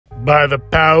By the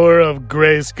power of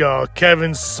Grayskull,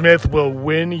 Kevin Smith will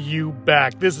win you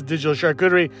back. This is Digital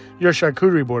Charcuterie, your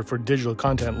charcuterie board for digital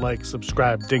content. Like,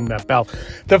 subscribe, ding that bell.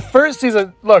 The first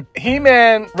season, look,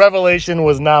 He-Man Revelation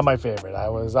was not my favorite. I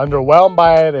was underwhelmed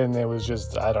by it, and it was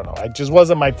just, I don't know. It just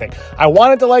wasn't my thing. I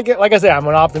wanted to like it. Like I said, I'm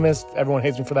an optimist. Everyone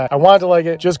hates me for that. I wanted to like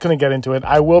it, just couldn't get into it.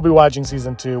 I will be watching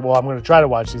season 2. Well, I'm going to try to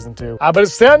watch season 2. But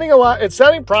it's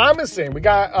sounding promising. We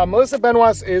got Melissa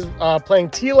Benoist is playing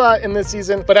Tila in this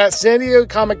season, but at San Diego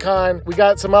Comic-Con, we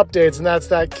got some updates, and that's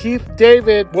that Keith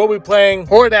David will be playing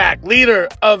Hordak, leader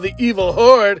of the evil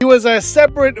Horde. He was a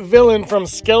separate villain from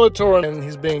Skeletor, and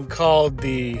he's being called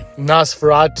the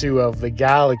Nosferatu of the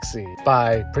galaxy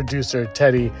by producer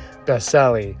Teddy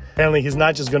Baselli. Apparently, he's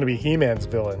not just going to be He-Man's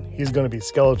villain, he's going to be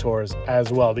Skeletor's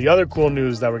as well. The other cool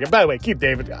news that we're getting, by the way, Keith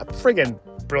David, friggin'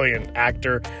 brilliant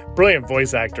actor, brilliant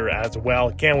voice actor as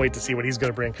well. Can't wait to see what he's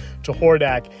going to bring to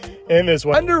Hordak in this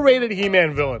one. Underrated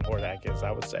He-Man villain Hordak is,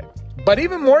 I would say. But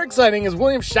even more exciting is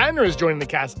William Shatner is joining the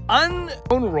cast.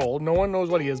 Unknown role, no one knows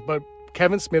what he is, but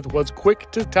Kevin Smith was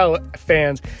quick to tell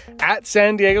fans at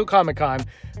San Diego Comic-Con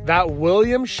that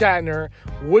William Shatner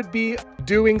would be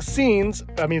doing scenes,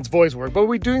 I mean, it's voice work, but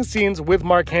we're doing scenes with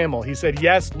Mark Hamill. He said,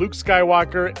 yes, Luke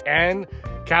Skywalker and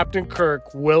Captain Kirk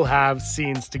will have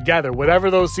scenes together. Whatever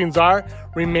those scenes are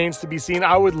remains to be seen.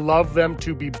 I would love them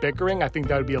to be bickering. I think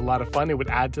that would be a lot of fun. It would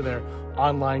add to their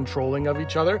online trolling of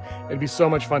each other. It'd be so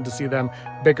much fun to see them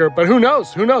bicker, but who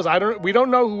knows? Who knows? We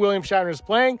don't know who William Shatner is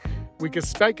playing. We could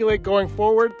speculate going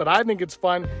forward, but I think it's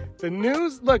fun. The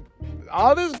news, look,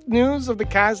 all this news of the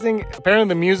casting, apparently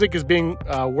the music is being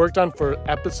worked on for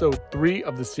episode 3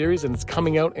 of the series, and it's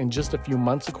coming out in just a few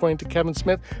months, according to Kevin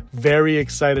Smith. Very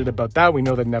excited about that. We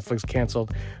know that Netflix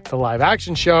canceled the live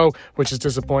action show, which is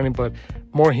disappointing, but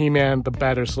more He-Man, the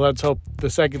better. So let's hope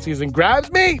the second season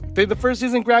grabs me. Did the first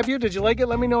season grab you? Did you like it?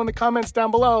 Let me know in the comments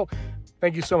down below.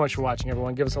 Thank you so much for watching,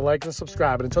 everyone. Give us a like and a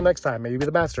subscribe. And until next time, may you be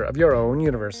the master of your own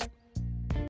universe.